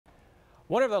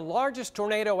One of the largest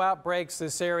tornado outbreaks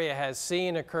this area has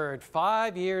seen occurred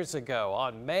 5 years ago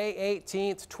on May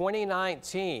 18,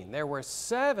 2019. There were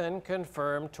 7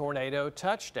 confirmed tornado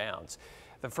touchdowns.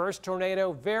 The first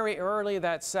tornado very early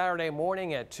that Saturday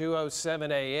morning at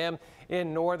 2:07 a.m.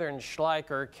 in northern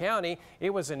Schleicher County. It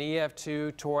was an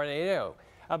EF2 tornado.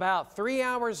 About 3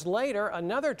 hours later,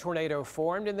 another tornado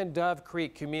formed in the Dove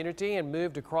Creek community and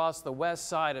moved across the west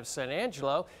side of San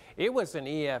Angelo. It was an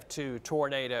EF2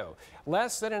 tornado.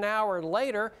 Less than an hour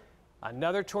later,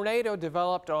 another tornado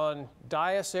developed on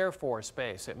Dyess Air Force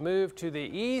Base. It moved to the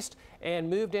east and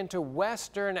moved into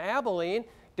western Abilene,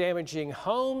 damaging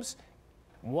homes.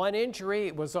 One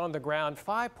injury was on the ground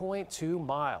 5.2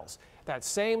 miles. That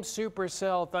same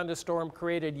supercell thunderstorm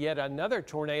created yet another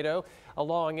tornado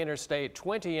along Interstate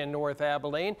 20 in North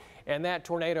Abilene, and that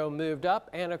tornado moved up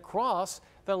and across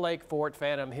the Lake Fort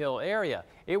Phantom Hill area.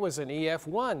 It was an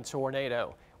EF1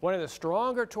 tornado. One of the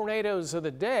stronger tornadoes of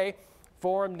the day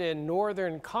formed in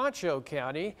northern Concho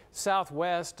County,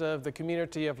 southwest of the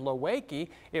community of Lowakey.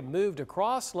 It moved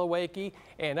across Lowakey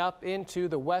and up into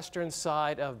the western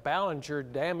side of Ballinger,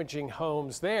 damaging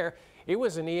homes there. It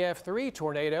was an EF3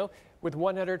 tornado with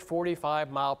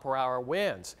 145-mile-per-hour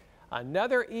winds.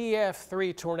 Another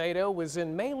EF3 tornado was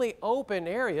in mainly open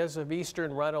areas of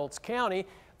eastern Reynolds County.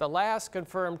 The last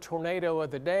confirmed tornado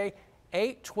of the day,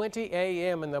 8:20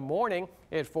 a.m. in the morning.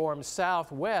 It formed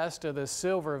southwest of the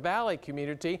Silver Valley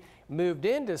community, moved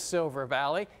into Silver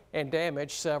Valley, and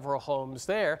damaged several homes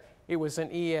there. It was an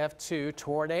EF2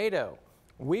 tornado.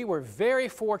 We were very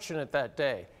fortunate that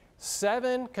day.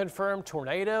 7 confirmed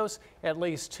tornadoes, at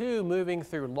least 2 moving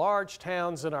through large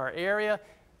towns in our area.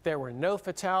 There were no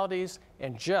fatalities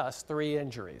and just 3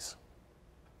 injuries.